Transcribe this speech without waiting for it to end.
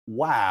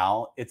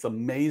wow, it's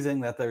amazing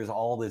that there's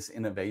all this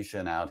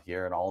innovation out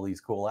here and all these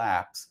cool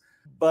apps.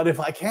 But if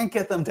I can't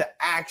get them to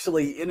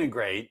actually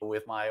integrate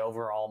with my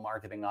overall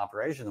marketing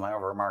operations, my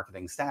overall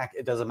marketing stack,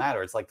 it doesn't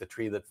matter. It's like the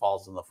tree that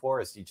falls in the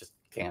forest. You just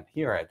can't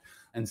hear it.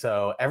 And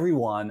so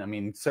everyone, I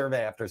mean,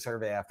 survey after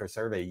survey after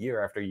survey,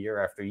 year after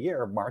year after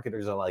year,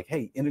 marketers are like,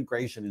 hey,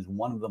 integration is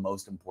one of the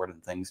most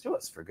important things to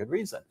us for good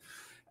reason.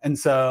 And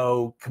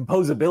so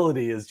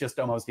composability is just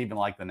almost even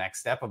like the next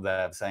step of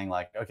that, of saying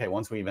like, okay,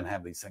 once we even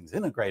have these things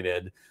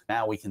integrated,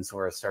 now we can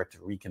sort of start to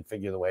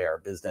reconfigure the way our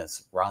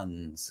business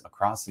runs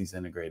across these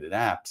integrated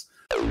apps.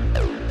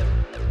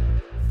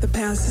 The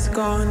past is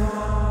gone.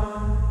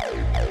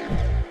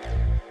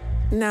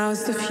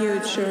 Now's the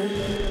future.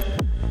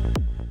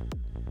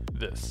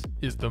 This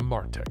is the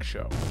MarTech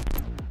Show,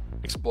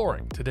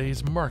 exploring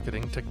today's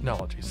marketing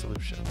technology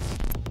solutions.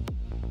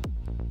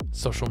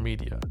 Social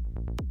media,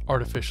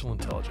 artificial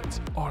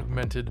intelligence,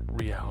 augmented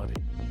reality.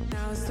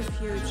 Now's the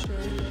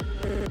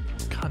future.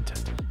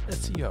 Content,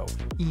 SEO,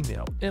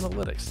 email,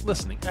 analytics,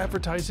 listening,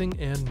 advertising,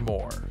 and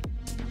more.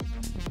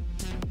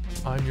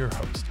 I'm your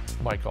host,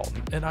 Mike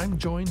Allton, and I'm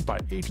joined by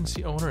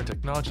agency owner and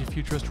technology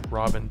futurist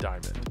Robin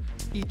Dimond.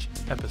 Each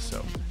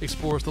episode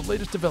explores the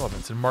latest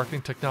developments in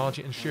marketing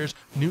technology and shares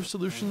new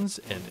solutions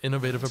and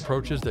innovative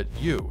approaches that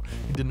you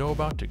need to know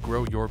about to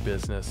grow your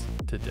business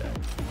today.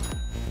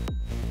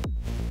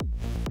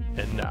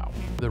 And now,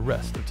 the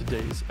rest of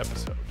today's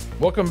episode.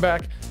 Welcome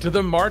back to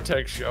the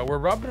MarTech Show, where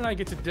Robin and I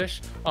get to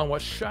dish on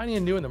what's shiny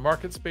and new in the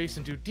market space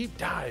and do deep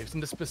dives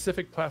into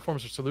specific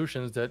platforms or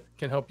solutions that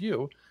can help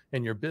you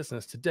in your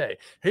business today.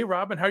 Hey,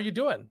 Robin, how are you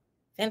doing?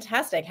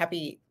 Fantastic.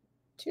 Happy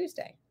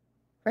Tuesday,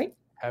 right?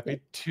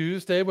 Happy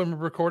Tuesday when we're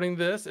recording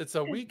this. It's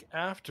a week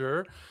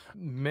after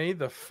May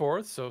the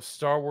 4th, so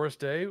Star Wars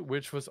Day,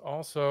 which was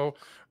also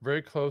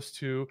very close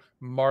to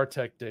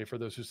MarTech Day for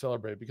those who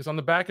celebrate. Because on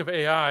the back of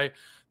AI,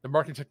 the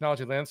marketing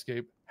technology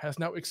landscape has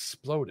now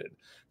exploded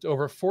to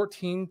over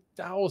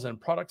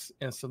 14,000 products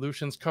and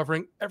solutions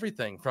covering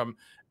everything from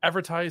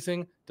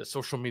advertising to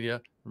social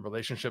media and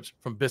relationships,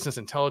 from business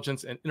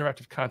intelligence and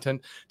interactive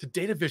content to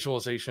data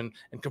visualization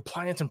and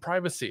compliance and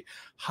privacy.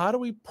 How do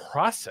we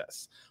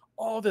process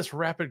all this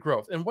rapid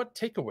growth, and what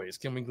takeaways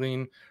can we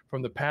glean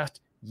from the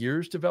past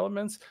year's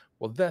developments?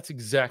 Well, that's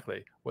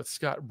exactly what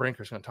Scott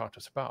Brinker is going to talk to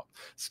us about.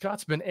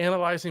 Scott's been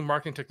analyzing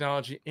marketing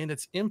technology and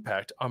its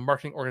impact on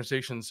marketing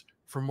organizations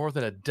for more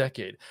than a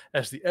decade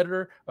as the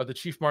editor of the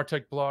Chief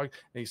MarTech blog,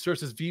 and he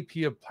serves as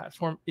VP of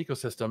Platform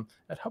Ecosystem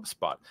at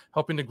HubSpot,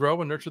 helping to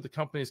grow and nurture the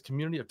company's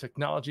community of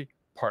technology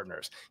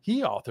partners.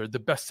 He authored the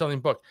best-selling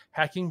book,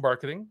 Hacking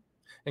Marketing,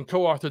 and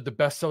co-authored the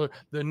bestseller,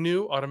 The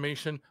New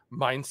Automation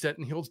Mindset,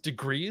 and he holds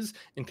degrees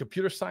in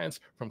computer science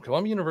from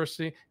Columbia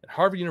University and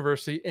Harvard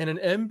University and an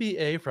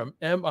MBA from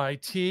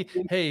MIT.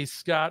 Hey,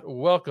 Scott,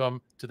 welcome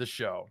to the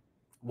show.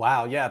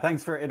 Wow. Yeah.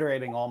 Thanks for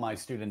iterating all my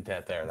student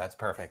debt there. That's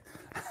perfect.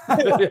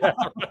 Yeah,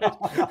 right.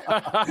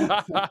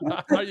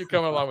 How are you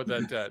coming along with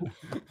that debt?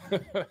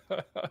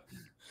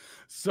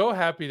 So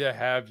happy to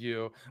have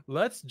you.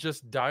 Let's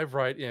just dive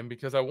right in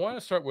because I want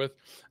to start with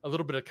a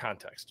little bit of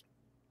context.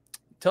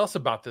 Tell us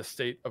about this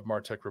State of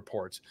MarTech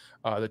report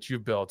that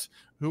you've built.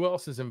 Who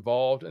else is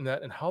involved in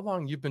that, and how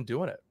long you've been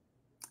doing it?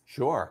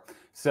 Sure.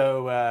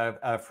 So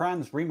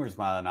Franz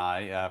Riemersma and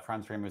I,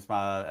 Franz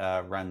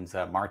Riemersma runs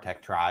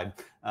MarTech Tribe.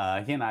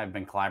 He and I have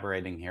been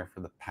collaborating here for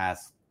the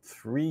past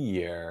 3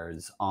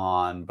 years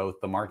on both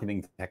the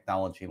marketing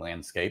technology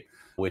landscape,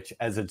 which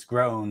as it's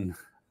grown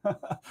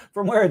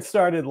from where it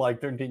started like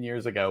 13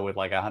 years ago with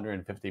like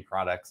 150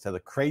 products to the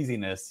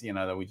craziness,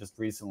 that we just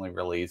recently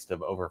released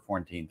of over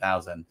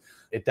 14,000.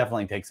 It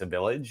definitely takes a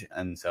village.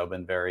 And so I've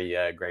been very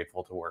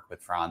grateful to work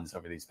with Franz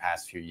over these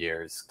past few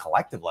years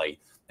collectively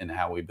in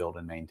how we build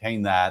and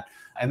maintain that.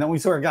 And then we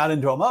sort of got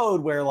into a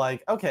mode where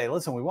like, okay,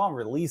 listen, we want to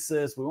release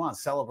this. We want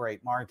to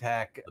celebrate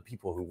MarTech, the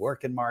people who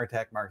work in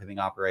MarTech, marketing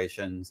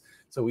operations.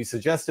 So we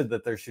suggested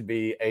that there should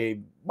be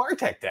a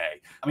MarTech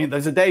Day. I mean,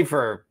 there's a day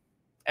for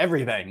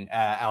everything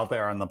out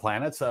there on the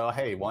planet. So,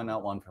 hey, why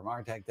not one for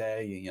MarTech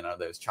Day?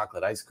 There's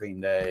chocolate ice cream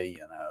day,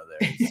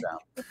 there's,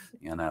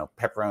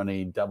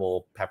 pepperoni,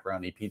 double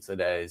pepperoni pizza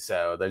day.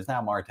 So there's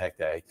now MarTech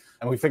Day.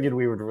 And we figured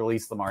we would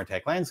release the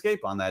MarTech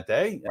landscape on that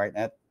day, right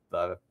at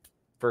the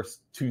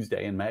first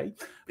Tuesday in May.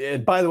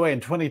 And by the way,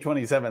 in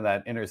 2027,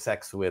 that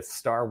intersects with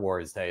Star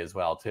Wars Day as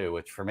well, too,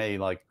 which for me,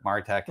 like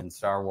MarTech and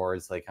Star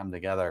Wars, they come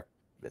together.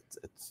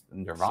 It's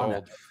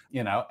nirvana,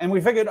 and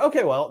we figured,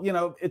 okay, well,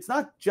 it's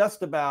not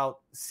just about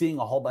seeing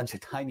a whole bunch of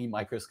tiny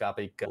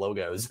microscopic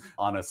logos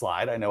on a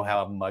slide. I know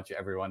how much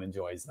everyone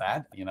enjoys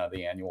that,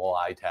 the annual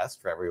eye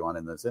test for everyone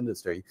in this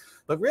industry,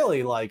 but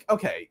really like,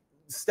 okay,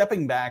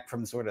 stepping back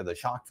from sort of the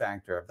shock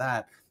factor of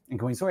that, and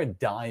can we sort of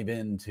dive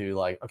into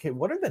like, okay,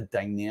 what are the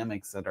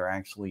dynamics that are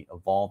actually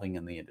evolving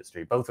in the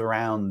industry, both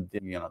around,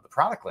 the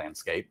product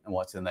landscape and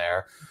what's in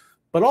there,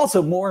 but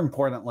also more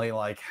importantly,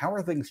 like how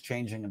are things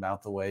changing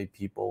about the way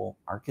people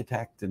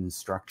architect and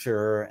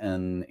structure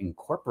and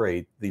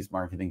incorporate these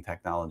marketing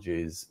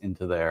technologies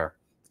into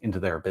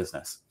their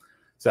business?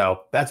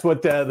 So that's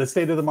what the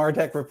State of the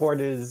MarTech report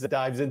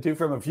dives into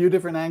from a few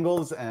different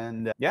angles.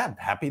 And yeah,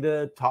 happy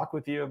to talk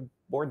with you in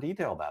more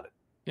detail about it.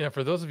 Yeah,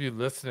 for those of you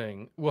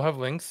listening, we'll have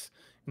links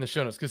in the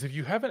show notes, because if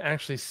you haven't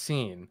actually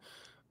seen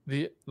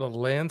the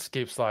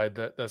landscape slide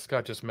that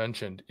Scott just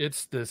mentioned,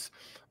 it's this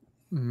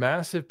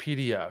massive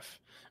PDF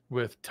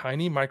with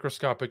tiny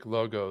microscopic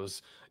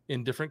logos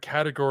in different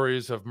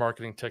categories of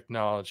marketing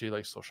technology,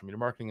 like social media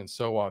marketing and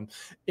so on.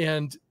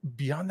 And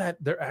beyond that,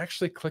 they're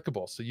actually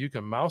clickable. So you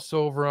can mouse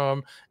over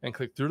them and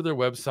click through to their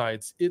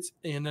websites. It's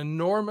an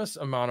enormous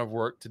amount of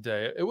work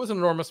today. It was an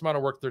enormous amount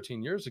of work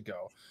 13 years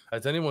ago,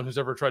 as anyone who's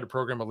ever tried to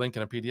program a link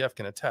in a PDF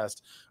can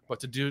attest. But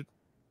to do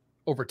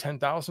over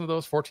 10,000 of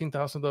those,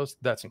 14,000 of those,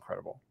 that's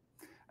incredible.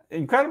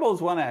 Incredible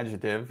is one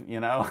adjective, you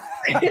know.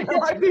 There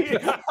might be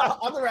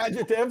other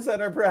adjectives that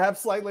are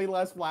perhaps slightly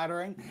less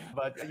flattering,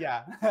 but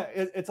yeah,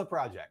 it's a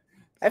project.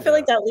 I feel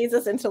like that leads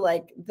us into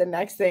like the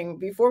next thing.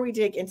 Before we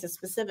dig into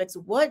specifics,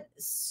 what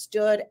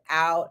stood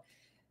out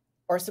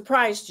or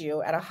surprised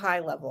you at a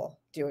high level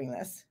doing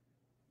this?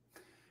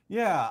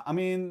 Yeah, I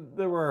mean,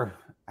 there were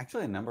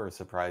actually a number of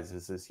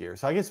surprises this year.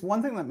 So I guess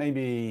one thing that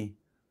maybe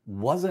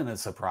wasn't a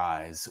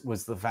surprise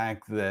was the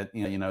fact that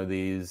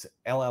these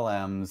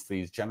LLMs,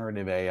 these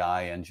generative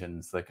AI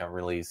engines that got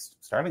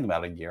released starting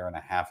about a year and a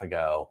half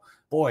ago,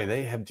 boy,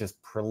 they have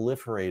just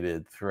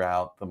proliferated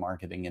throughout the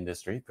marketing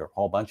industry, through a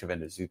whole bunch of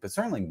industries, but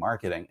certainly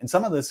marketing. And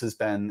some of this has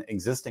been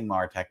existing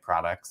MarTech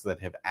products that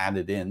have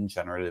added in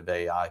generative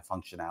AI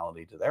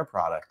functionality to their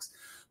products.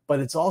 But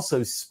it's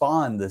also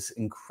spawned this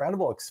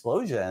incredible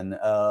explosion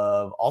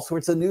of all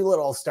sorts of new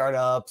little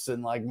startups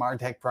and like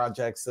MarTech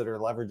projects that are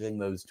leveraging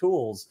those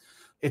tools.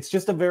 It's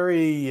just a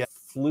very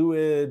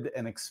fluid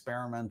and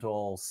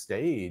experimental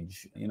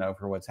stage,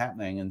 for what's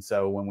happening. And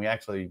so when we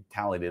actually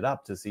tallied it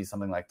up to see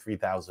something like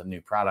 3,000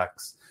 new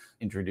products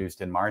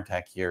introduced in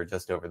MarTech here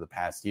just over the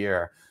past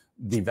year,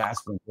 the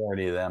vast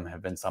majority of them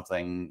have been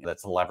something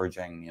that's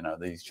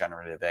leveraging, these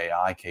generative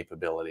AI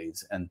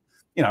capabilities. And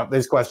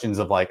there's questions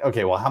of like,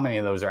 okay, well, how many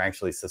of those are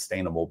actually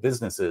sustainable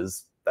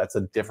businesses? That's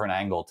a different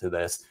angle to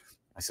this.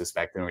 I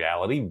suspect in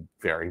reality,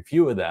 very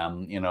few of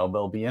them.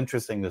 They'll be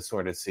interesting to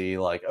sort of see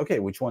like, okay,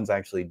 which ones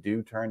actually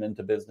do turn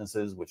into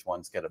businesses, which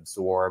ones get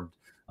absorbed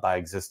by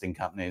existing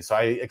companies. So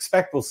I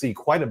expect we'll see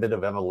quite a bit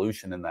of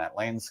evolution in that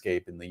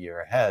landscape in the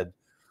year ahead.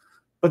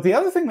 But the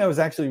other thing that was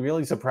actually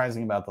really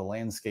surprising about the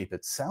landscape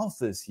itself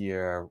this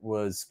year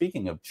was,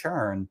 speaking of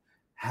churn,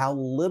 how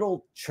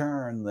little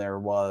churn there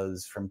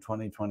was from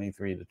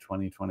 2023 to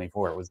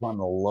 2024. It was one of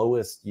the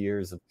lowest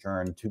years of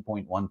churn,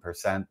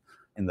 2.1%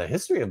 in the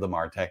history of the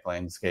MarTech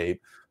landscape.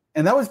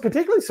 And that was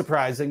particularly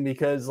surprising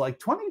because like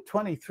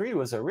 2023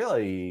 was a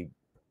really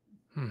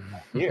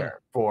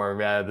year for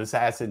the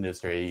SaaS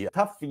industry. A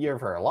tough year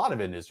for a lot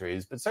of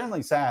industries, but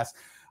certainly SaaS.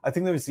 I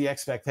think there was the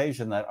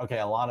expectation that, okay,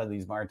 a lot of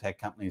these MarTech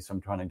companies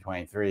from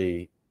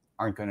 2023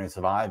 aren't going to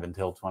survive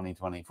until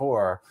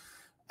 2024.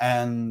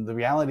 And the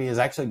reality is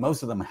actually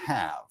most of them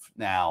have.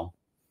 Now,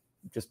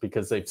 just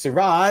because they've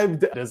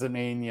survived doesn't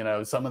mean,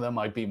 some of them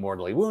might be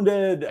mortally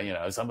wounded.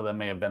 Some of them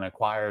may have been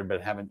acquired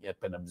but haven't yet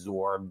been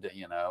absorbed,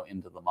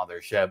 into the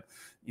mothership.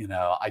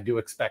 I do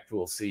expect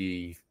we'll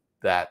see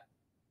that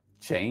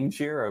change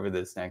here over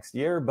this next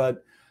year.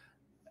 But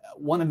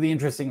one of the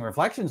interesting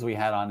reflections we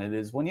had on it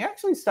is when you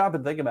actually stop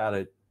and think about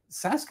it,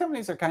 SaaS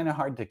companies are kind of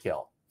hard to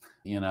kill.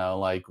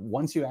 Like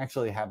once you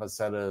actually have a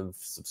set of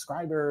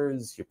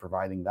subscribers, you're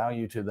providing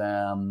value to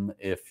them.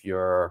 If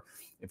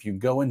you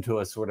go into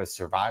a sort of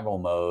survival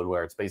mode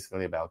where it's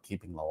basically about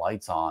keeping the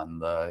lights on,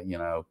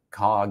 the,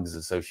 cogs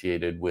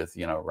associated with,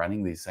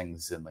 running these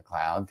things in the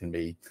cloud can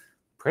be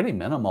pretty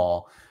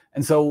minimal.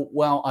 And so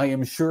while I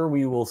am sure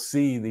we will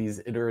see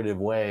these iterative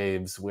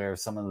waves where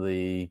some of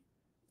the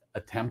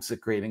attempts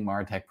at creating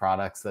MarTech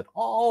products that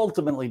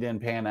ultimately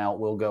didn't pan out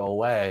will go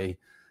away,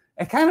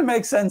 it kind of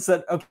makes sense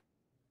that, okay,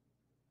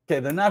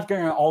 they're not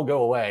going to all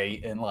go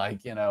away in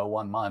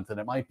 1 month. And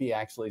it might be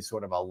actually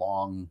sort of a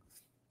long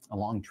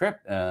trip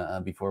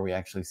before we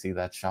actually see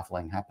that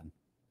shuffling happen.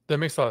 That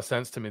makes a lot of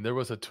sense to me. There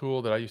was a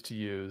tool that I used to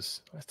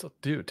use, I still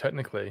do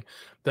technically,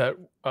 that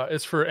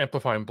is for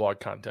amplifying blog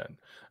content.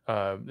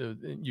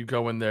 You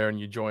go in there and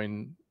you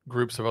join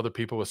groups of other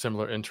people with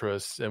similar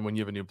interests. And when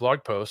you have a new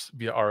blog post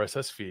via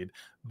RSS feed,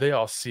 they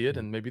all see it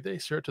and maybe they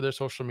share it to their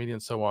social media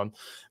and so on.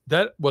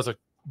 That was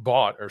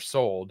bought or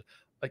sold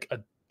like a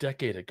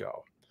decade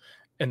ago.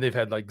 And they've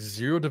had like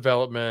zero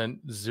development,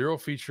 zero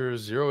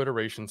features, zero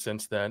iteration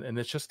since then. And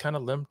it's just kind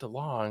of limped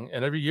along.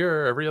 And every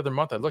year, every other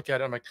month, I look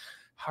at it, I'm like,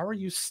 how are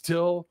you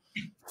still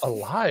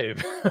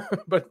alive?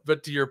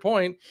 But to your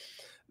point,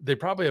 they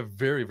probably have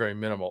very, very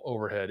minimal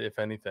overhead, if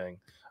anything.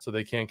 So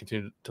they can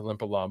continue to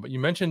limp along. But you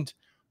mentioned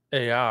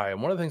AI.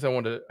 And one of the things I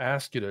wanted to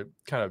ask you to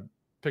kind of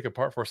pick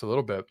apart for us a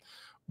little bit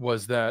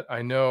was that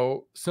I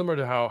know, similar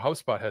to how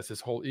HubSpot has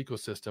this whole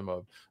ecosystem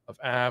of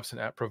apps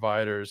and app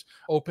providers,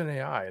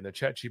 OpenAI and the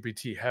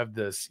ChatGPT have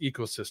this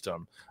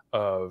ecosystem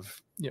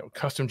of,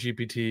 custom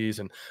GPTs.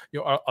 And,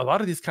 a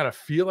lot of these kind of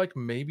feel like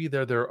maybe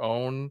they're their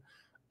own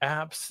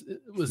apps?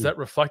 Was that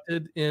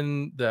reflected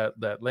in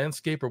that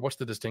landscape, or what's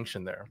the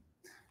distinction there?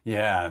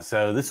 Yeah,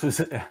 so this was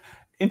an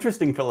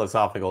interesting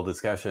philosophical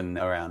discussion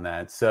around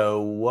that.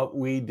 So what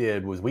we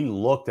did was we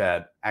looked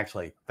at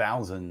actually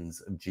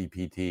thousands of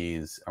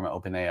GPTs from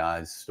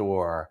OpenAI's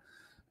store,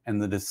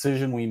 and the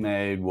decision we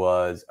made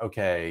was,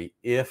 okay,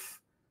 if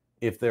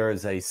there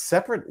is a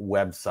separate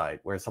website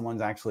where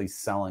someone's actually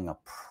selling a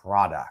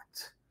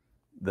product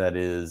that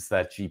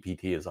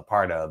GPT is a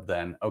part of,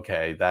 then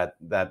okay,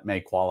 that may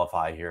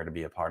qualify here to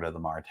be a part of the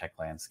MarTech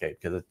landscape,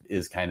 because it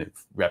is kind of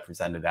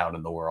represented out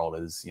in the world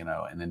as,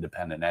 an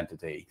independent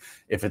entity.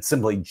 If it's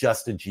simply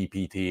just a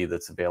GPT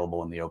that's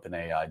available in the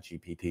OpenAI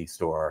GPT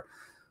store,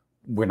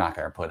 we're not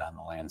going to put on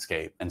the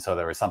landscape. And so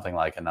there was something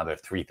like another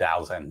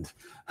 3,000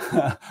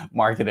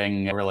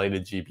 marketing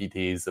related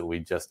GPTs that we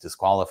just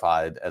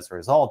disqualified as a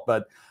result.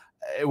 But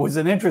it was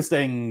an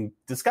interesting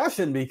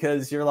discussion,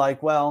 because you're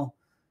like, well,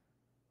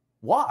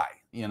 why?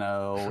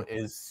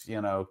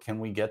 Can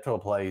we get to a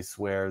place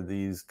where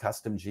these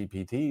custom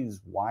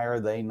GPTs, why are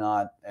they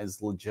not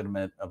as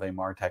legitimate of a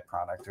MarTech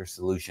product or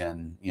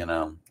solution,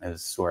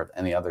 as sort of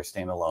any other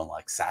standalone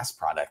like SaaS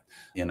product,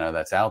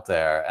 that's out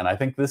there? And I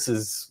think this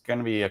is going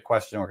to be a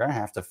question we're going to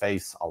have to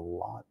face a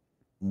lot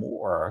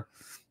more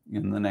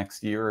in the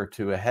next year or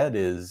two ahead,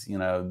 is,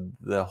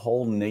 the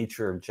whole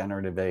nature of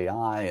generative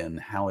AI and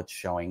how it's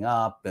showing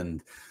up,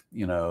 and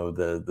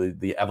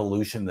the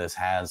evolution this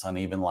has on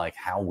even like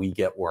how we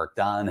get work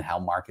done, how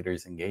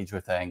marketers engage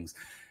with things.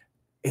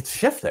 It's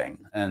shifting.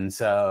 And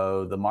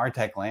so the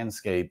MarTech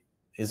landscape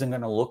isn't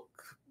going to look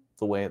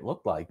the way it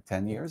looked like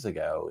 10 years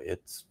ago.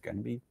 It's going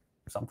to be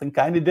something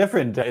kind of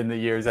different in the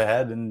years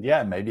ahead. And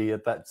yeah, maybe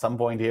at some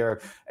point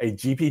here, a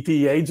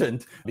GPT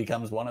agent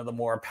becomes one of the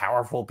more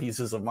powerful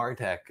pieces of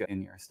MarTech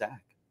in your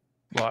stack.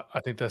 Well, I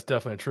think that's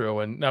definitely true.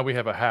 And now we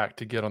have a hack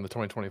to get on the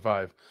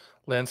 2025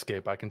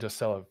 landscape. I can just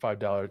sell a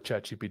 $5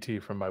 chat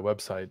GPT from my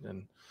website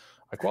and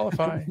I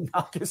qualify.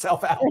 Knock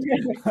yourself out.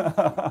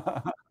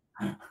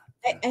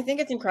 I think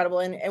it's incredible.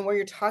 And where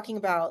you're talking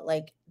about,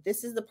 like,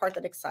 this is the part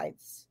that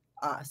excites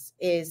us,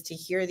 is to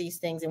hear these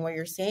things. And where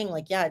you're saying,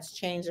 like, yeah, it's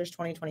changed. There's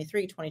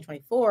 2023,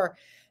 2024.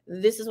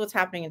 This is what's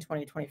happening in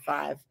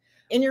 2025.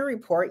 In your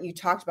report, you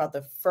talked about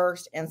the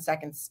first and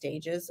second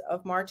stages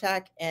of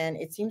MarTech, and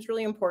it seems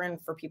really important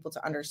for people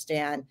to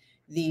understand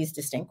these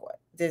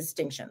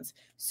distinctions.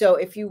 So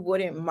if you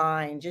wouldn't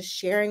mind just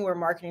sharing where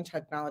marketing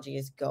technology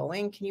is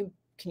going, can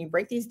you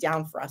break these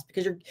down for us?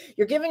 Because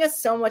you're giving us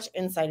so much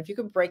insight. If you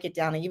could break it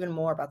down even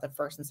more about the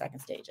first and second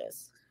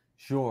stages.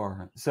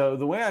 Sure. So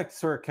the way I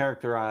sort of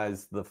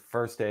characterize the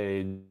first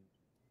stage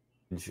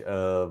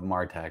of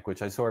MarTech,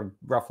 which I sort of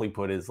roughly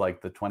put as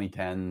like the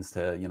 2010s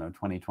to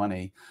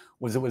 2020,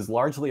 was it was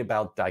largely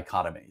about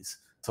dichotomies.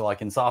 So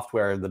like in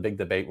software, the big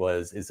debate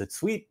was, is it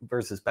suite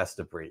versus best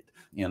of breed?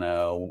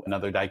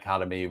 Another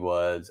dichotomy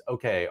was,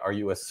 okay, are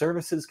you a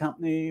services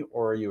company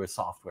or are you a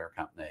software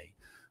company?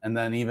 And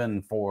then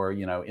even for,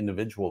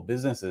 individual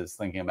businesses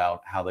thinking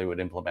about how they would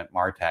implement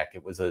MarTech,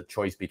 it was a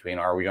choice between,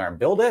 are we going to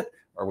build it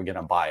or are we going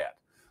to buy it?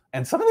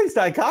 And some of these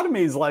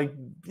dichotomies, like,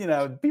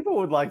 people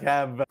would like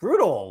have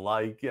brutal,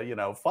 like,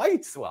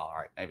 fights. Well, all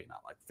right, maybe not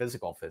like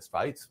physical fist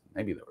fights.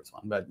 Maybe there was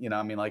one, but,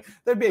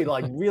 there'd be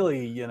like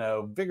really,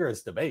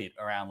 vigorous debate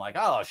around like,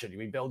 oh, should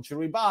we build, should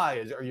we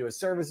buy? Are you a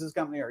services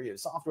company? Are you a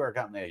software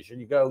company? Should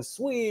you go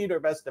suite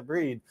or best of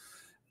breed?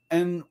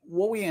 And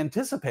what we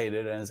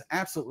anticipated and has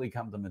absolutely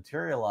come to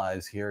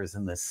materialize here is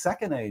in the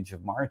second age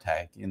of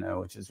MarTech,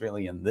 which is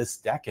really in this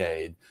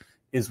decade,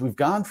 is we've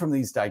gone from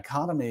these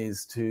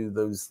dichotomies to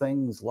those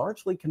things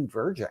largely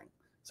converging.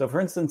 So for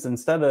instance,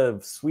 instead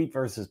of suite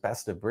versus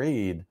best of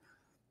breed,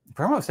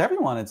 for almost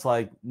everyone, it's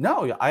like,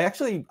 no, I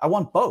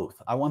want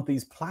both. I want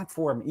these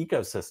platform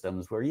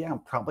ecosystems where, yeah, I'm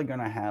probably going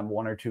to have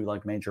one or two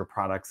like major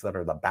products that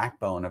are the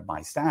backbone of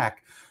my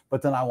stack.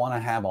 But then I want to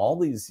have all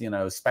these,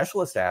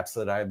 specialist apps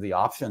that I have the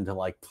option to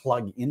like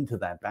plug into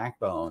that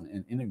backbone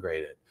and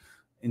integrate it.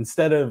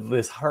 Instead of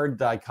this hard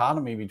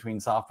dichotomy between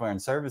software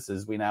and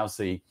services, we now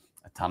see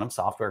a ton of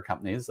software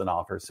companies that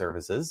offer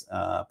services,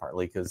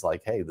 partly because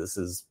like, hey,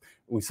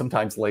 we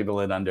sometimes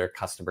label it under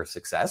customer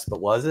success,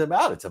 but what is it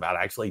about? It's about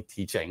actually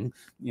teaching,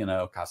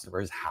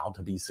 customers how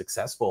to be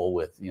successful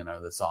with,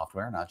 the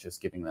software, not just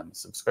giving them a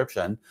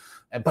subscription.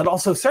 But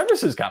also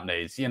services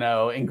companies,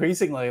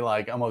 increasingly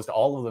like almost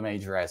all of the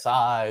major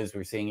SIs,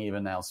 we're seeing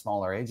even now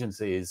smaller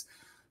agencies,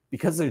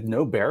 because there's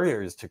no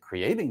barriers to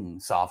creating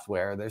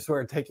software, they're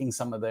sort of taking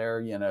some of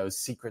their,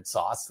 secret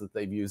sauce that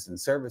they've used in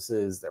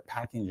services, they're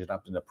packaging it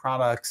up into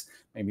products.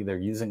 Maybe they're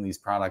using these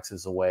products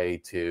as a way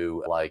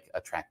to like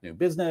attract new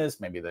business.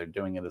 Maybe they're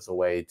doing it as a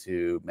way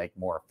to make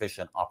more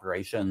efficient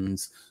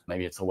operations.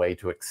 Maybe it's a way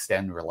to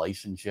extend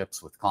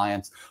relationships with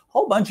clients. A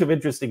whole bunch of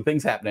interesting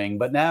things happening.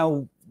 But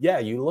now, yeah,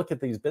 you look at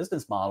these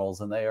business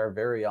models and they are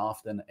very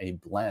often a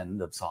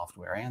blend of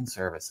software and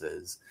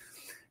services.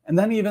 And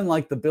then even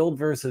like the build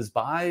versus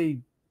buy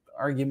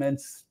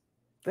arguments,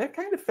 they're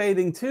kind of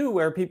fading too,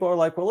 where people are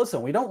like, well,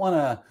 listen, we don't want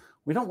to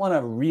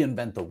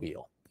reinvent the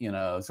wheel,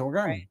 so we're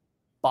going to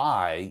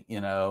buy,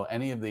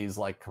 any of these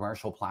like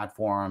commercial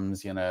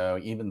platforms,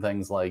 even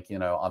things like,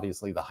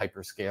 obviously the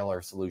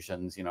hyperscaler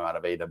solutions, out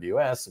of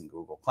AWS and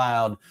Google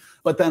Cloud.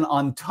 But then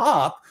on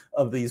top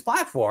of these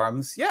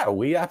platforms, yeah,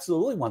 we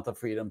absolutely want the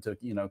freedom to,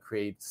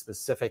 create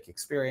specific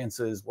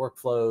experiences,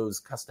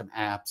 workflows, custom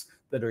apps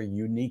that are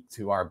unique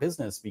to our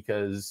business,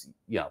 because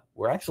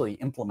we're actually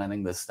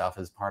implementing this stuff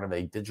as part of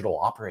a digital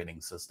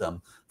operating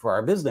system for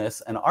our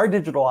business, and our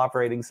digital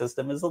operating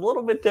system is a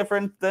little bit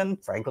different than,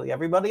 frankly,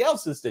 everybody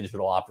else's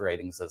digital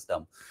operating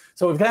system.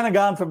 So we've kind of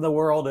gone from the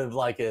world of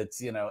like it's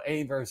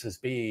A versus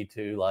B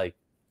to like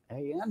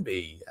A and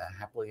B,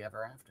 happily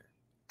ever after.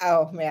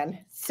 Oh man,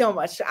 so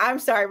much. I'm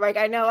sorry, Mike.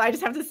 I know I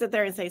just have to sit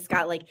there and say,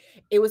 Scott, like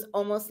it was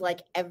almost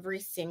like every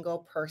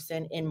single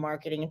person in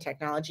marketing and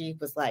technology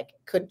was like,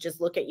 could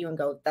just look at you and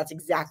go, that's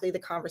exactly the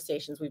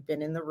conversations we've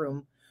been in the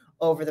room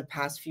over the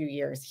past few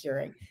years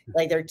hearing.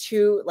 Like they're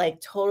two like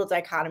total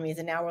dichotomies.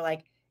 And now we're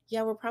like,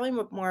 yeah, we're probably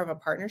more of a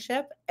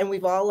partnership. And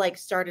we've all like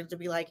started to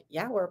be like,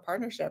 yeah, we're a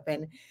partnership.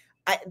 And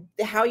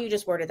how you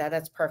just worded that,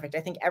 that's perfect.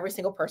 I think every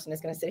single person is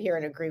going to sit here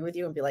and agree with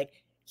you and be like,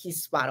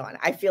 he's spot on.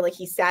 I feel like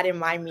he sat in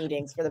my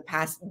meetings for the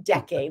past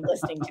decade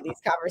listening to these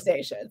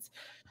conversations.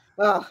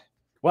 Oh.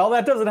 Well,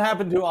 that doesn't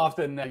happen too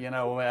often,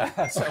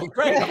 so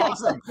great,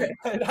 awesome.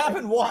 It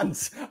happened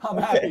once. I'm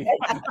happy.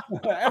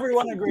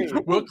 Everyone agrees.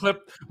 We'll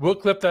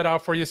clip that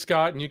out for you,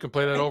 Scott, and you can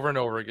play that over and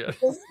over again.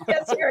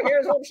 Yes,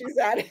 here's what she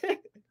said.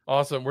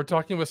 Awesome. We're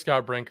talking with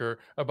Scott Brinker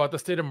about the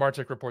State of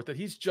MarTech report that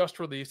he's just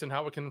released and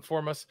how it can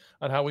inform us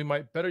on how we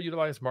might better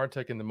utilize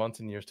MarTech in the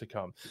months and years to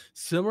come.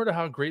 Similar to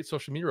how great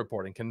social media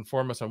reporting can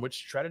inform us on which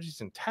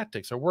strategies and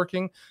tactics are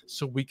working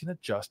so we can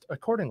adjust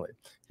accordingly.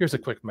 Here's a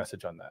quick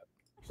message on that.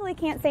 Actually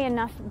can't say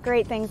enough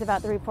great things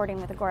about the reporting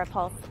with Agora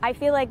Pulse. I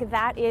feel like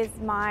that is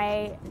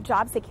my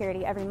job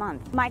security every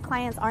month. My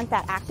clients aren't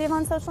that active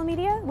on social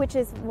media, which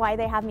is why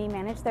they have me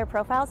manage their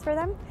profiles for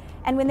them.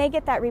 And when they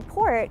get that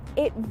report,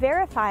 it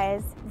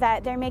verifies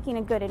that they're making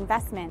a good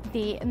investment.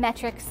 The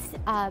metrics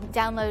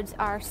downloads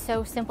are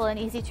so simple and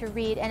easy to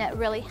read, and it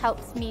really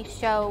helps me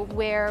show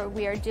where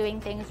we are doing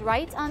things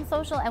right on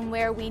social and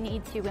where we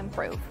need to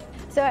improve.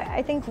 So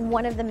I think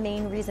one of the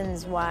main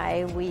reasons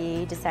why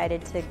we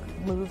decided to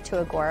move to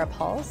Agora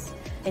Pulse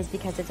is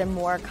because it's a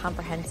more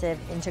comprehensive,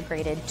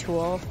 integrated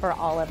tool for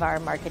all of our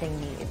marketing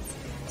needs.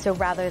 So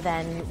rather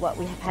than what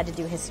we have had to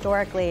do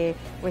historically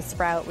with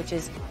Sprout, which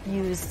is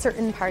use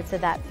certain parts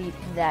of that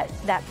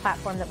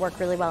platform that work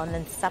really well and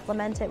then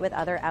supplement it with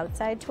other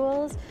outside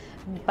tools,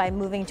 by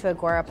moving to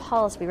Agora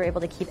Pulse, we were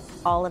able to keep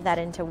all of that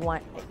into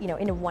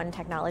one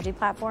technology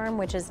platform,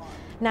 which is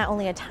not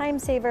only a time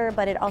saver,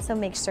 but it also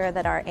makes sure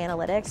that our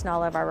analytics and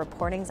all of our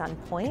reporting's on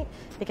point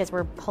because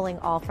we're pulling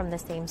all from the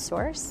same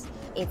source.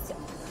 It's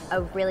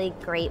a really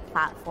great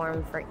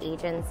platform for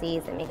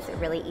agencies. It makes it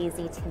really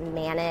easy to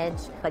manage,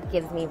 but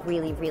gives me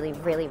really, really,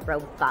 really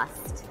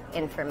robust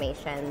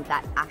information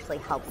that actually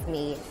helps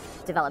me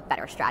develop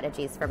better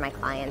strategies for my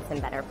clients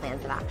and better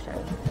plans of action.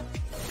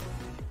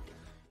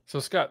 So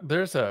Scott,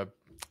 there's a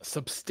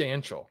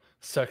substantial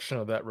section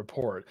of that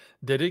report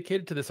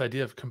dedicated to this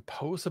idea of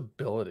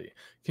composability.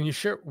 Can you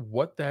share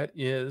what that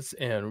is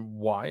and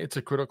why it's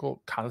a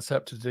critical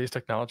concept to today's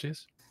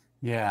technologies?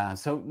 Yeah,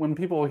 so when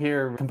people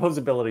hear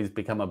composability has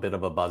become a bit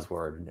of a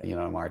buzzword, in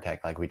MarTech,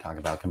 like we talk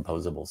about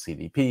composable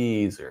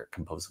CDPs or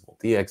composable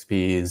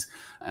DXPs.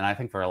 And I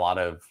think for a lot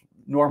of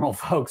normal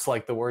folks,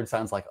 like the word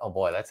sounds like, oh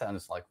boy, that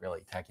sounds like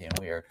really techy and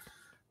weird.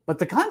 But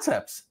the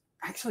concept's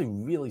actually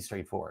really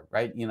straightforward,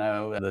 right?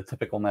 The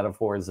typical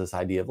metaphor is this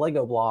idea of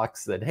Lego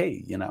blocks that,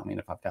 hey,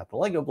 if I've got the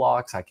Lego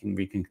blocks, I can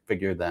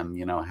reconfigure them,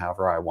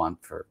 however I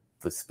want for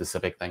the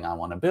specific thing I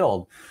want to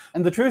build.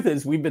 And the truth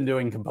is we've been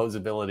doing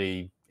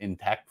composability in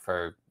tech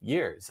for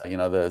years.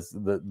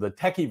 The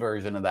techie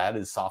version of that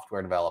is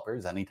software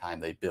developers. Anytime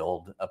they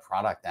build a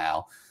product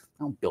now,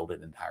 they don't build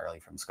it entirely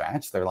from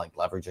scratch. They're like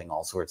leveraging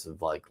all sorts of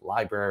like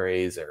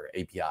libraries or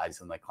APIs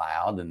in the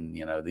cloud. And,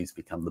 these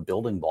become the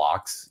building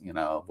blocks,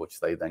 which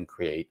they then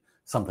create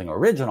something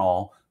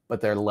original, but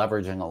they're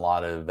leveraging a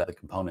lot of the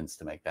components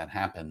to make that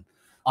happen.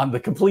 On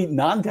the complete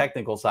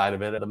non-technical side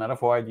of it, the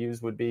metaphor I'd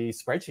use would be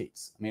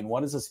spreadsheets. I mean,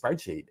 what is a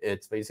spreadsheet?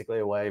 It's basically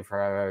a way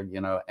for,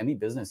 any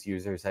business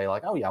user to say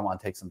like, oh yeah, I want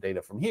to take some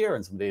data from here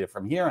and some data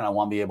from here, and I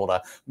want to be able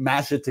to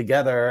mash it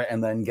together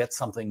and then get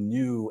something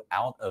new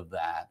out of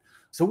that.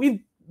 So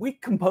we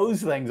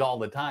compose things all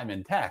the time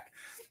in tech.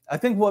 I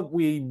think what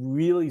we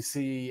really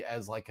see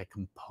as like a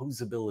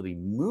composability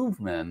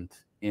movement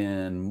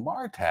in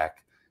MarTech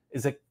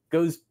is it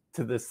goes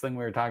to this thing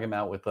we were talking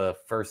about with the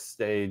first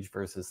stage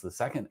versus the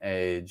second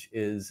age,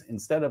 is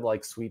instead of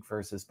like suite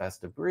versus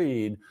best of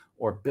breed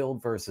or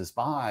build versus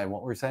buy,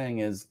 what we're saying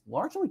is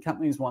largely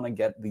companies want to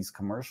get these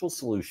commercial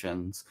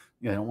solutions.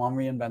 They don't want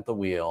to reinvent the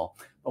wheel,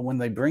 but when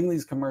they bring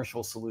these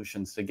commercial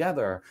solutions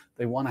together,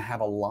 they want to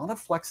have a lot of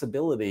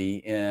flexibility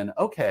in,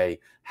 okay,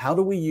 how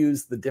do we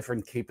use the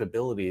different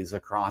capabilities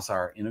across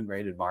our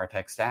integrated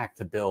MarTech stack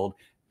to build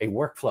a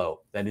workflow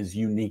that is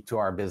unique to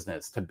our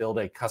business, to build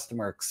a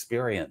customer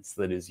experience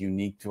that is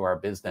unique to our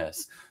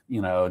business,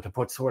 to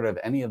put sort of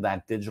any of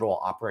that digital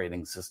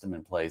operating system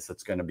in place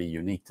that's going to be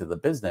unique to the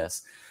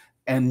business.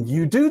 And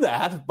you do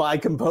that by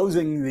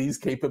composing these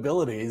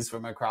capabilities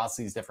from across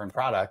these different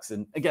products.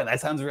 And again,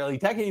 that sounds really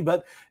techy,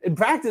 but in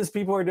practice,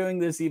 people are doing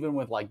this even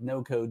with like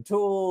no-code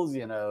tools,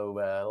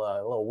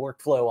 little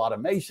workflow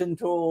automation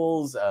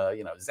tools,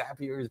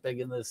 Zapier is big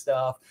in this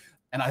stuff.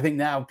 And I think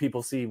now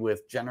people see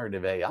with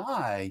generative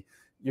AI,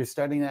 you're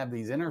starting to have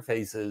these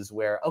interfaces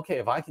where, okay,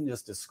 if I can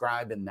just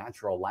describe in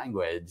natural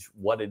language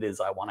what it is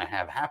I want to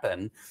have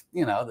happen,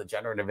 the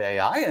generative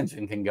AI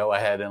engine can go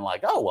ahead and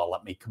like, oh, well,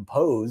 let me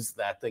compose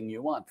that thing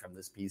you want from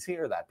this piece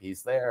here, that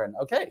piece there. And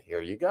okay,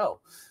 here you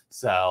go.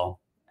 So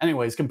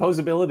anyways,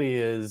 composability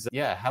is,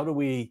 how do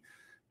we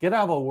get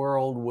out of a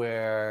world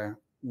where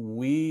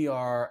we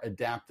are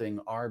adapting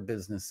our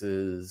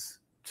businesses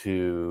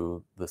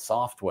to the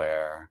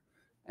software,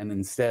 and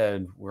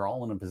instead, we're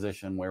all in a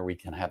position where we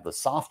can have the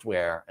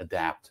software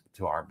adapt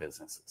to our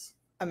businesses.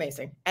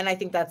 Amazing. And I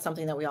think that's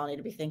something that we all need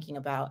to be thinking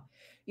about.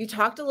 You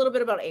talked a little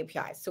bit about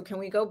APIs. So can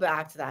we go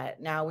back to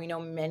that? Now, we know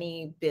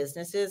many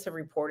businesses have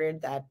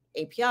reported that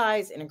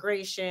APIs,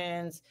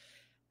 integrations,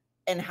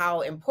 and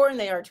how important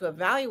they are to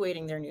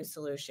evaluating their new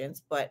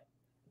solutions. But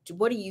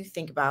what do you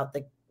think about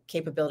the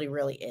capability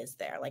really is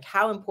there? Like,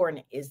 how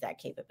important is that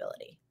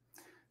capability?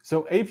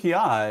 So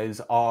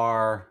APIs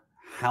are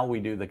how we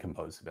do the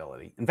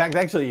composability. In fact,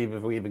 actually,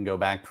 if we even go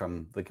back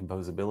from the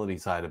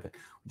composability side of it,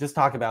 just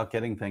talk about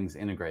getting things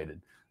integrated.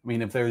 I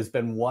mean, if there's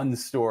been one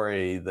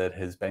story that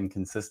has been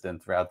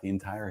consistent throughout the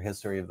entire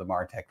history of the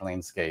MarTech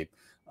landscape,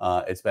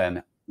 it's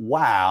been,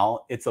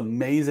 wow, it's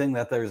amazing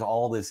that there's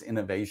all this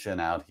innovation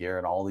out here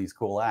and all these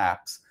cool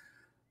apps.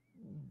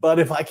 But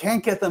if I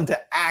can't get them to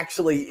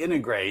actually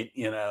integrate,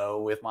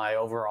 with my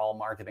overall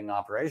marketing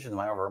operations,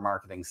 my overall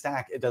marketing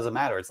stack, it doesn't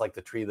matter. It's like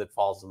the tree that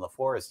falls in the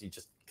forest. You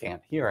just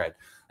can't hear it.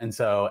 And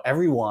so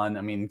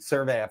everyone,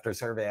 survey after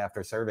survey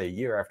after survey,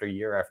 year after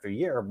year after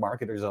year,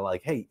 marketers are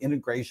like, hey,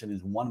 integration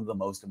is one of the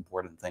most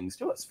important things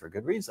to us for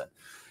good reason.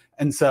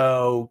 And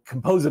so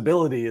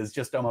composability is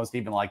just almost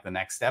even like the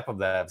next step of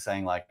that, of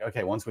saying like,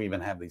 okay, once we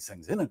even have these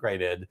things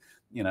integrated,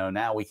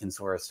 now we can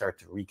sort of start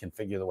to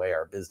reconfigure the way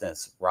our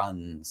business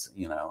runs,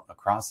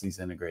 across these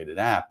integrated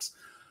apps.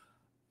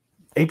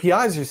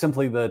 APIs are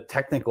simply the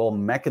technical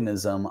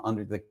mechanism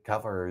under the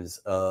covers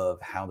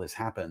of how this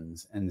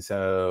happens. And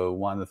so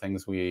one of the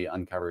things we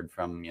uncovered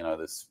from,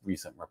 this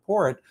recent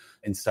report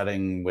in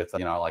studying with,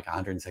 like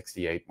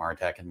 168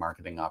 MarTech and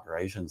marketing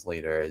operations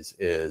leaders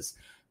is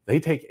they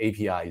take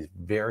APIs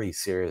very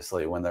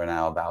seriously when they're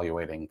now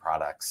evaluating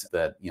products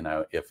that,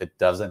 if it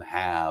doesn't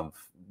have,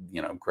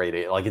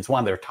 great, like it's one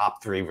of their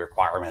top 3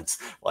 requirements,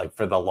 like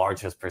for the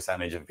largest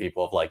percentage of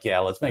people of like,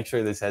 let's make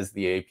sure this has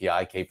the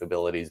API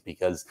capabilities,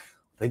 because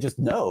they just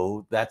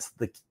know that's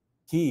the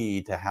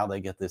key to how they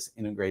get this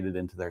integrated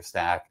into their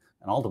stack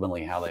and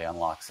ultimately how they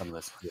unlock some of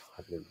this.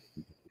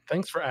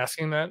 Thanks for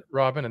asking that,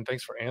 Robin, and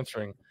thanks for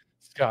answering,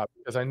 Scott,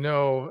 because I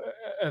know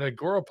at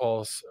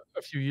Agorapulse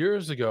a few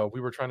years ago,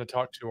 we were trying to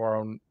talk to our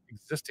own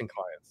existing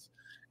clients,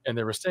 and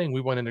they were saying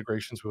we want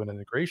integrations,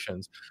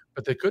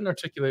 but they couldn't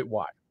articulate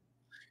why.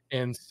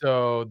 And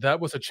so that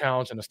was a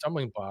challenge and a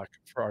stumbling block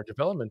for our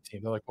development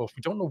team. They're like, well, if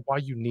we don't know why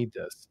you need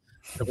this,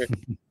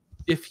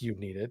 if you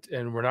need it,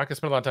 and we're not going to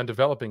spend a lot of time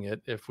developing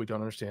it if we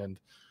don't understand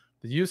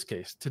the use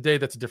case. Today,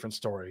 that's a different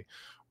story.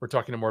 We're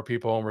talking to more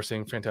people and we're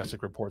seeing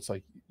fantastic reports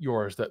like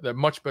yours that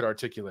much better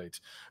articulate,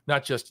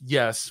 not just,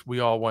 yes, we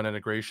all want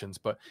integrations,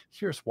 but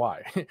here's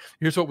why.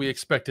 Here's what we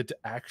expect it to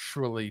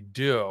actually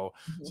do.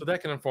 Mm-hmm. So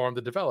that can inform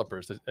the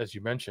developers, as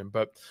you mentioned.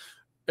 But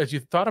as you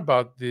thought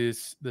about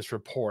this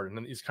report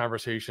and these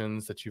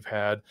conversations that you've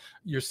had,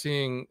 you're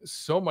seeing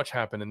so much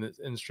happen in this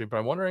industry, but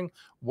I'm wondering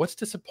what's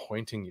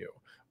disappointing you?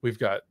 We've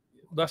got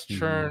less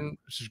churn,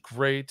 which is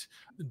great.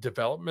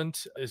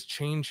 Development is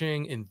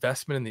changing.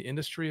 Investment in the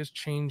industry is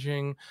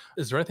changing.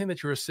 Is there anything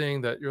that you were seeing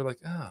that you're like,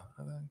 I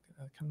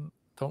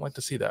don't like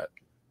to see that?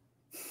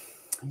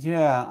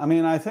 Yeah,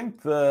 I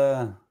think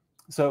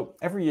so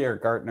every year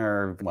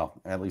Gartner,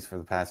 well, at least for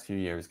the past few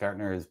years,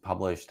 Gartner has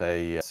published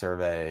a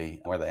survey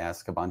where they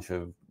ask a bunch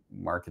of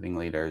marketing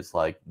leaders,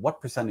 like,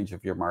 what percentage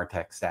of your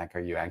MarTech stack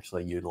are you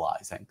actually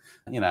utilizing?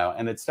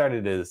 And it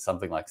started as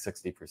something like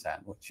 60%,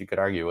 which you could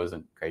argue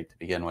wasn't great to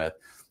begin with,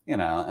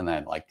 and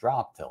then like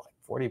dropped to like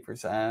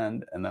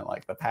 40%. And then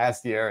like the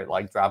past year, it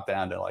like dropped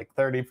down to like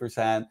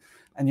 30%.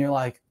 And you're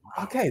like,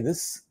 okay,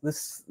 this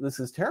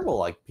is terrible.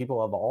 Like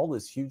people have all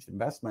this huge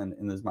investment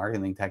in this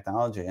marketing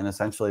technology, and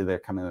essentially they're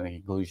coming to the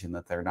conclusion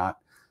that they're not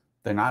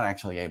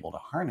actually able to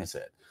harness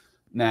it.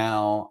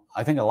 Now,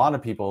 I think a lot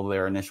of people,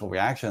 their initial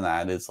reaction to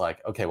that is like,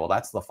 okay, well,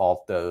 that's the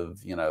fault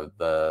of,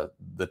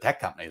 the tech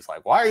companies.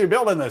 Like, why are you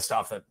building this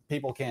stuff that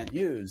people can't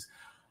use?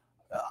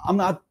 I'm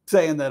not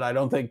saying that I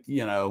don't think, the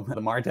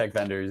MarTech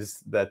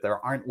vendors, that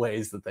there aren't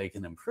ways that they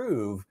can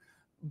improve.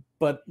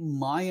 But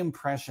my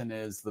impression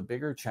is the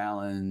bigger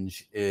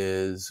challenge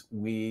is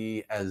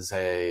we as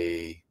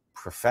a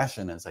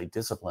profession, as a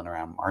discipline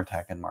around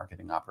MarTech and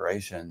marketing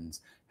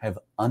operations, have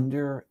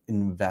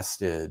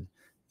underinvested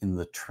in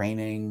the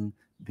training,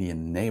 the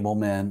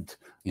enablement.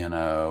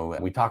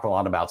 We talk a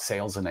lot about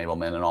sales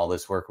enablement and all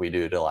this work we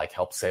do to like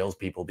help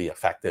salespeople be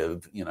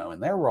effective, in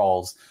their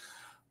roles.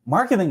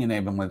 Marketing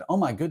enablement, oh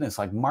my goodness,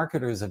 like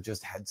marketers have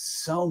just had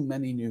so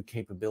many new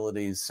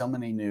capabilities, so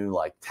many new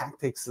like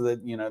tactics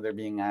that, they're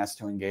being asked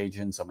to engage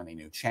in, so many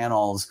new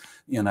channels,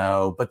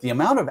 but the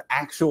amount of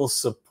actual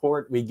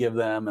support we give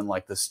them and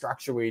like the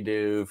structure we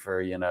do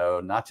for,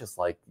 not just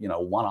like,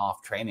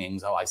 one-off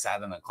trainings. Oh, I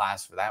sat in a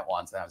class for that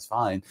once, that was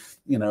fine,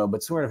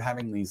 but sort of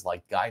having these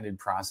like guided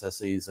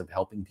processes of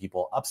helping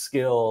people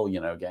upskill,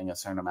 getting a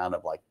certain amount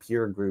of like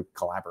peer group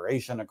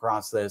collaboration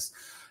across this.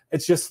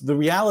 It's just, the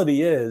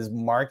reality is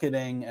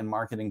marketing and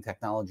marketing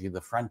technology,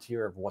 the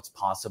frontier of what's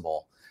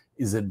possible,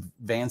 is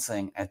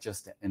advancing at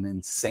just an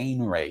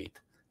insane rate.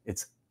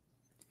 It's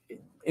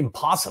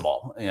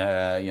impossible,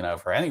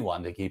 for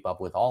anyone to keep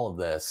up with all of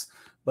this.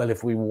 But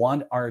if we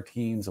want our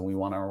teams and we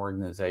want our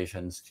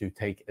organizations to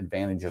take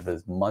advantage of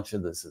as much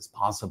of this as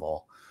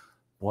possible,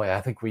 boy,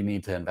 I think we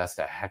need to invest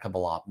a heck of a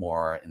lot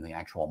more in the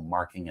actual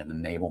marketing and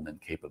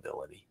enablement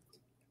capability.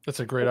 That's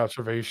a great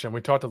observation.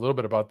 We talked a little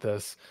bit about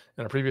this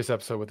in a previous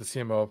episode with the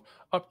CMO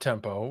of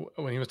Uptempo,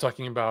 when he was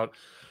talking about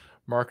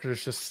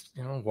marketers just,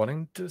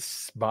 wanting to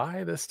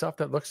buy this stuff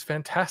that looks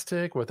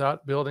fantastic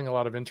without building a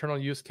lot of internal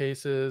use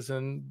cases.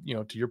 And,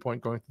 to your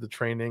point, going through the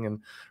training and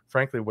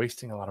frankly,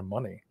 wasting a lot of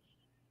money.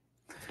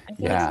 I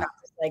feel like Scott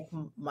just like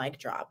mic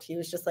dropped. He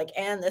was just like,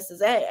 and this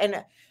is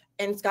it.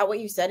 And Scott, what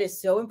you said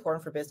is so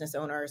important for business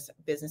owners,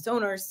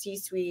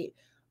 C-suite,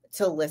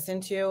 to listen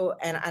to.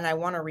 And I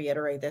want to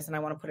reiterate this, and I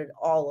want to put it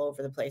all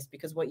over the place,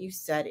 because what you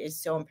said is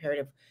so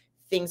imperative.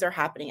 Things are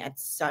happening at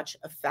such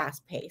a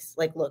fast pace.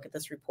 Like, look at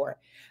this report.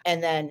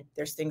 And then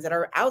there's things that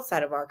are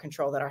outside of our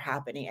control that are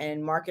happening.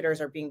 And marketers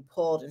are being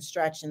pulled and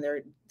stretched, and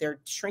they're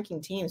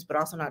shrinking teams, but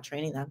also not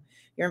training them.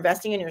 You're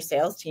investing in your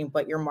sales team,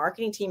 but your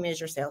marketing team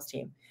is your sales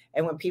team.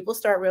 And when people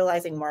start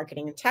realizing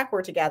marketing and tech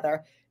work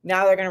together,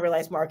 now they're going to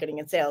realize marketing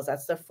and sales.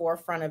 That's the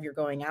forefront of your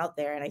going out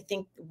there. And I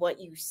think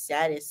what you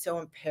said is so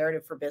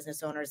imperative for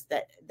business owners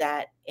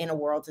that in a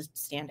world to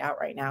stand out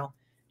right now,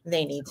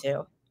 they need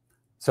to.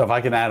 So if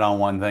I can add on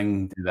one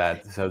thing to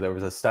that. So there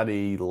was a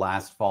study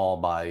last fall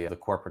by the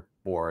corporate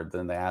board,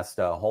 and they asked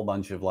a whole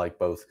bunch of like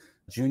both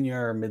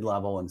junior,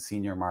 mid-level, and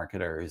senior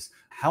marketers,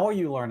 how are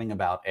you learning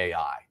about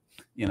AI?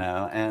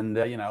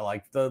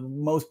 Like the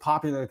most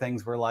popular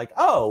things were like,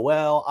 oh,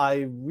 well,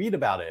 I read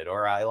about it,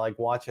 or I like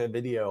watch a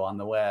video on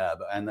the web.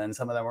 And then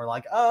some of them were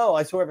like, oh,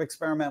 I sort of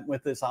experiment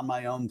with this on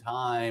my own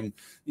time,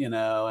 and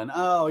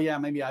oh yeah,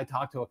 maybe I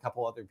talk to a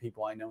couple other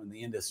people I know in the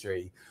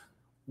industry.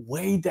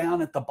 Way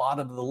down at the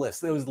bottom of the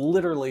list, it was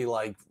literally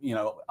like,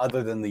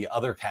 other than the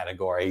other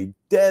category,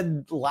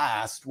 dead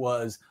last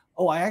was,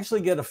 oh, I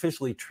actually get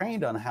officially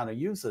trained on how to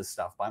use this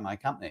stuff by my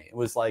company. It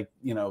was like,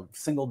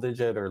 single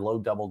digit or low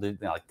double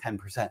digit, like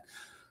 10%.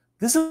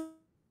 This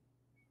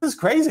is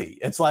crazy.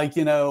 It's like,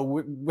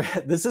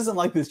 this isn't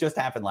like this just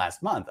happened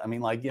last month. I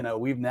mean, like,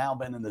 we've now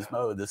been in this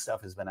mode. This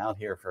stuff has been out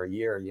here for a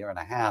year and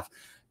a half.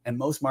 And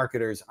most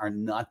marketers are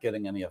not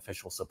getting any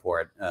official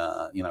support,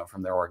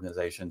 from their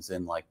organizations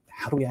in like,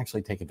 how do we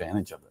actually take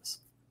advantage of this?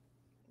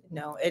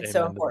 No, it's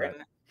so important.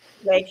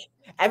 Like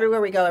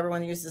everywhere we go,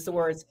 everyone uses the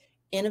words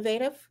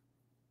innovative,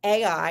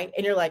 AI,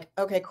 and you're like,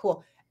 okay,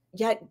 cool.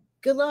 Yet,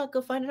 good luck.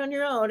 Go find it on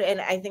your own.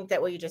 And I think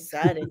that what you just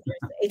said is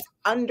it's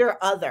under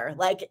other,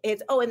 like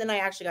it's, oh, and then I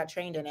actually got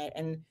trained in it.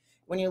 And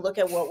when you look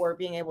at what we're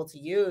being able to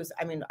use,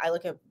 I mean, I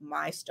look at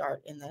my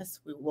start in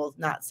this. We will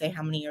not say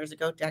how many years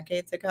ago,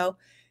 decades ago.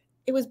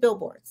 It was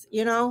billboards,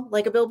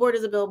 like a billboard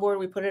is a billboard.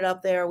 We put it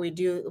up there. We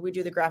do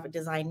the graphic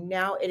design.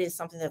 Now it is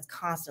something that's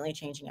constantly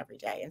changing every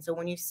day. And so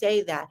when you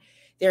say that,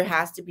 there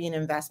has to be an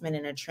investment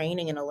in a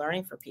training and a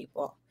learning for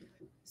people.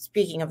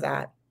 Speaking of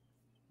that,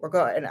 we're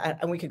going,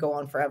 and we could go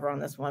on forever on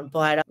this one,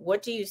 but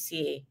what do you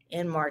see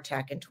in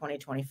MarTech in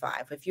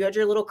 2025? If you had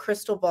your little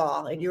crystal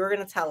ball and you were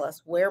going to tell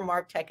us where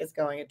MarTech is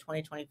going in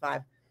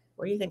 2025,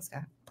 what do you think,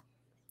 Scott?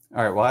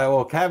 All right. Well, I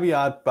will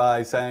caveat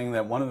by saying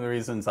that one of the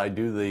reasons I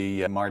do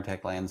the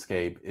MarTech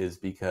landscape is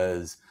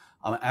because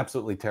I'm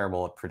absolutely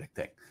terrible at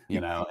predicting,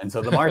 and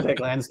so the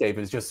MarTech landscape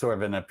is just sort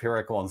of an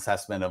empirical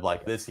assessment of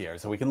like this year.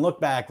 So we can look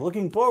back,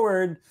 looking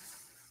forward.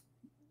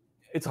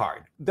 It's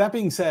hard. That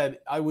being said,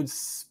 I would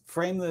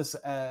frame this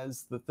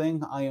as the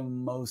thing I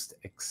am most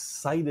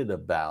excited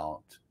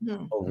about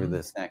over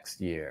this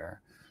next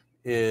year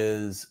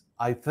is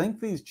I think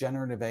these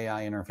generative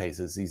AI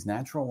interfaces, these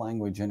natural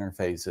language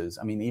interfaces,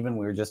 I mean, even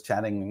we were just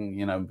chatting,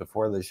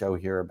 before the show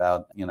here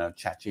about,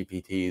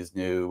 ChatGPT's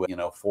new,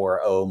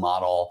 4.0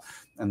 model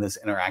and this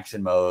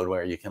interaction mode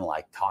where you can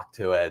like talk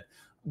to it.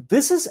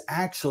 This is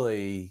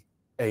actually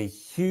a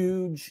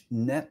huge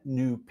net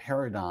new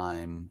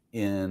paradigm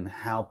in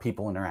how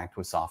people interact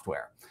with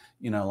software.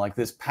 Like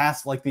this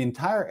past, like the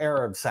entire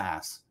era of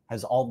SaaS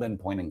has all been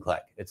point and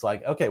click. It's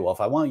like, okay, well, if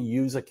I want to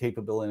use a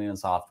capability in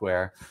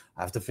software,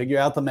 I have to figure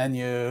out the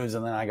menus,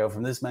 and then I go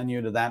from this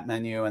menu to that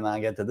menu, and then I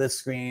get to this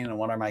screen, and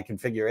what are my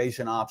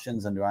configuration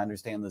options, and do I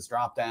understand this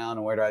drop down,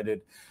 and where do I do?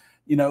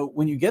 You know,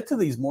 when you get to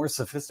these more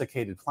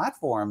sophisticated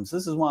platforms,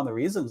 this is one of the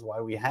reasons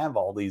why we have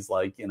all these,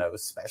 like, you know,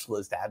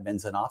 specialist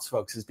admins and ops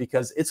folks, is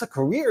because it's a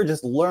career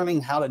just learning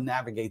how to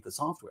navigate the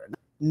software.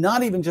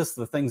 Not even just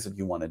the things that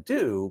you want to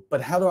do,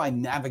 but how do I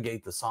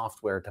navigate the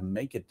software to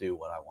make it do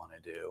what I want to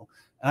do?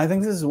 And I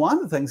think this is one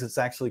of the things that's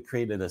actually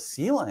created a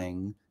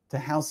ceiling to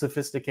how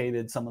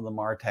sophisticated some of the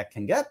MarTech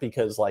can get,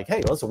 because, like,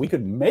 hey, listen, we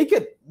could make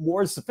it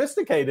more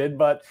sophisticated,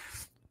 but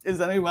is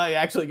anybody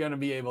actually going to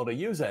be able to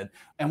use it?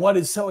 And what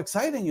is so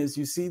exciting is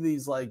you see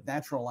these, like,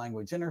 natural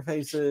language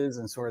interfaces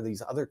and sort of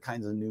these other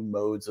kinds of new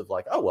modes of,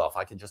 like, oh, well, if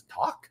I can just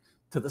talk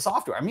to the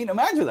software. I mean,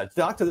 imagine that.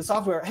 Talk to the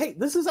software. Hey,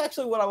 this is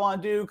actually what I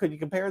want to do. Could you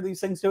compare these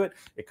things to it?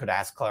 It could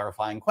ask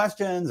clarifying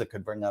questions. It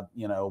could bring up,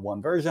 you know,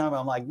 one version of it.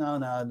 I'm like, no,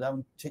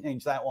 don't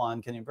change that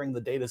one. Can you bring the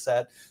data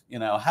set? You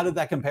know, how did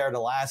that compare to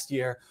last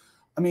year?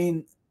 I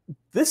mean,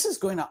 this is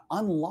going to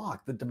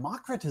unlock the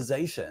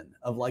democratization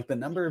of, like, the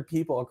number of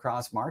people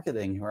across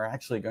marketing who are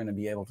actually going to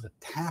be able to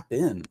tap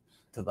in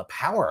to the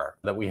power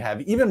that we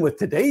have, even with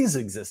today's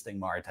existing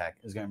MarTech,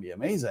 is going to be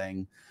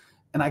amazing.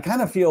 And I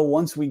kind of feel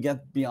once we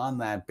get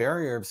beyond that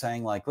barrier of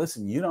saying, like,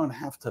 listen, you don't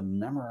have to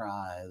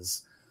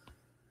memorize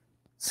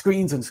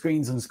screens and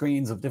screens and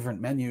screens of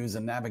different menus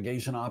and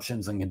navigation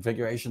options and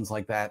configurations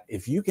like that.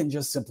 If you can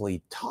just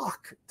simply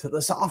talk to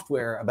the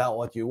software about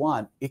what you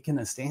want, it can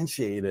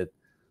instantiate it.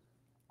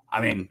 I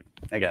mean,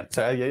 again,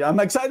 so I'm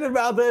excited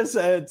about this.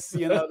 It's,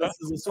 you know, this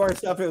is the sort of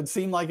stuff, it would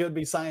seem like it would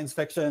be science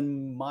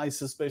fiction. My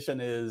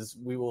suspicion is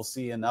we will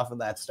see enough of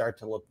that start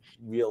to look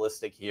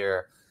realistic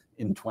here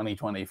in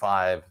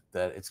 2025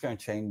 that it's going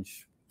to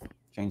change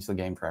the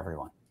game for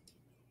everyone.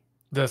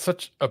 That's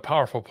such a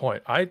powerful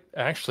point. I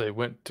actually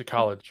went to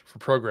college for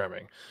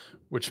programming,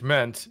 which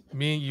meant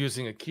me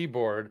using a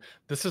keyboard.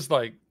 This is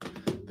like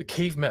the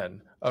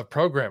cavemen of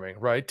programming,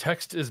 right?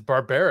 Text is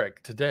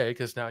barbaric today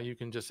because now you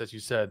can just, as you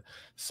said,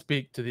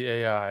 speak to the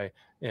AI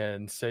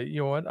and say,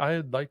 you know what,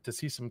 I'd like to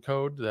see some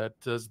code that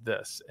does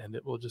this, and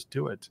it will just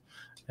do it.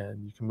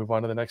 And you can move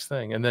on to the next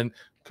thing and then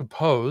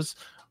compose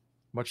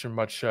much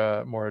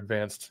more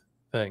advanced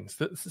things.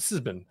 This has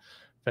been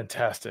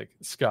fantastic.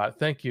 Scott,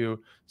 thank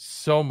you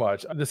so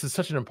much. This is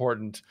such an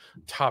important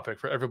topic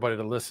for everybody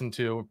to listen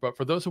to. But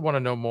for those who want to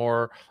know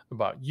more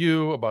about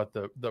you, about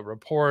the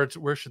report,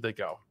 where should they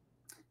go?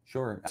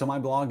 Sure. So my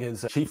blog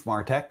is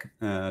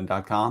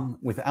chiefmartech.com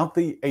without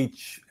the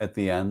H at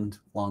the end.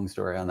 Long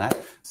story on that.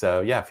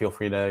 So yeah, feel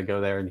free to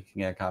go there and you can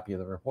get a copy of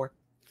the report.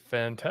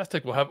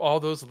 Fantastic. We'll have all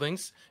those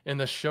links in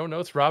the show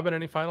notes. Robin,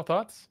 any final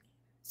thoughts?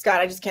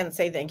 Scott, I just can't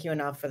say thank you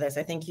enough for this.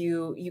 I think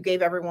you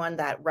gave everyone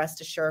that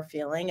rest assured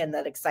feeling and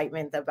that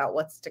excitement about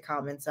what's to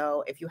come. And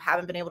so if you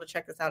haven't been able to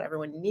check this out,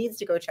 everyone needs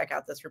to go check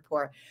out this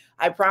report.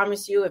 I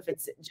promise you, if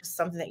it's just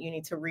something that you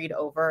need to read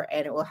over,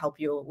 and it will help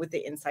you with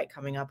the insight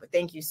coming up. But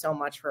thank you so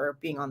much for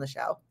being on the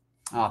show.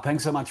 Oh,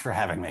 thanks so much for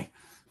having me.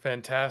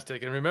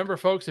 Fantastic. And remember,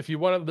 folks, if you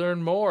want to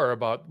learn more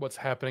about what's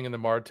happening in the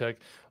MarTech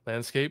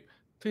landscape,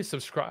 please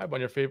subscribe on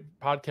your favorite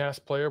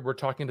podcast player. We're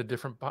talking to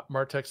different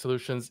MarTech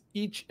solutions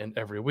each and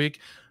every week.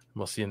 And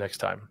we'll see you next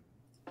time.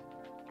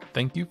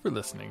 Thank you for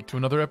listening to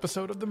another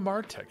episode of the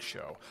MarTech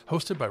Show,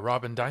 hosted by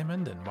Robin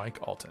Dimond and Mike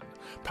Allton,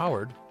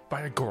 powered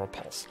by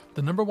AgoraPulse,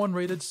 the #1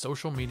 rated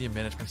social media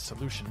management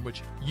solution,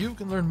 which you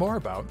can learn more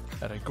about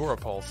at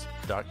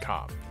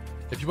agorapulse.com.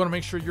 If you want to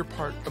make sure you're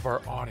part of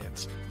our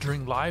audience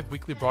during live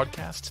weekly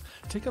broadcasts,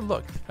 take a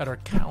look at our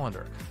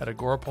calendar at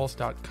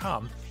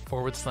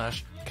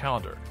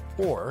agorapulse.com/calendar,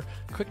 or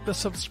click the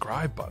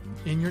subscribe button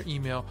in your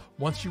email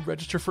once you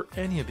register for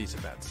any of these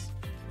events.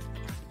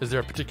 Is there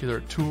a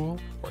particular tool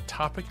or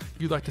topic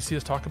you'd like to see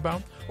us talk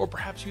about? Or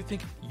perhaps you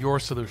think your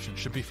solution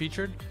should be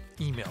featured?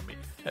 Email me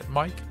at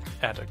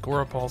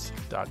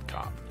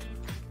mike@agorapulse.com.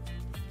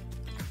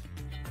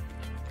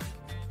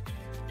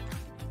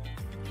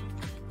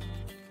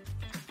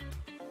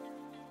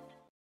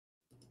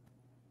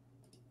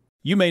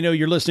 You may know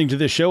you're listening to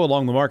this show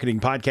along the Marketing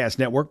Podcast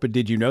Network, but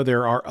did you know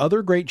there are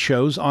other great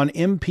shows on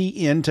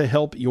MPN to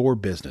help your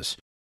business?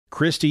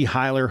 Christy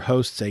Heiler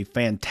hosts a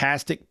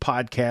fantastic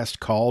podcast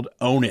called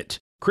Own It.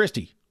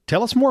 Christy,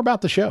 tell us more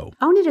about the show.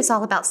 Own It is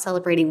all about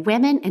celebrating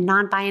women and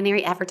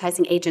non-binary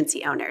advertising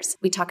agency owners.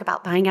 We talk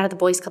about buying out of the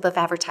boys' club of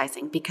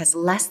advertising because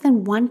less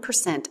than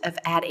 1% of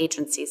ad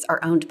agencies are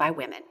owned by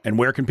women. And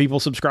where can people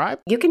subscribe?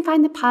 You can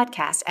find the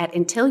podcast at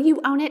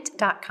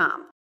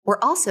untilyouownit.com. We're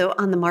also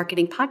on the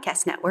Marketing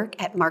Podcast Network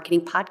at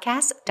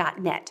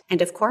marketingpodcast.net.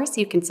 And of course,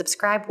 you can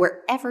subscribe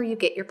wherever you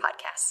get your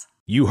podcasts.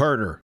 You heard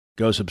her.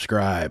 Go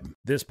subscribe.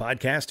 This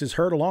podcast is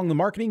heard along the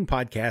Marketing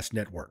Podcast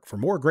Network. For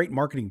more great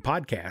marketing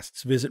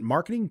podcasts, visit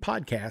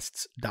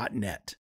marketingpodcasts.net.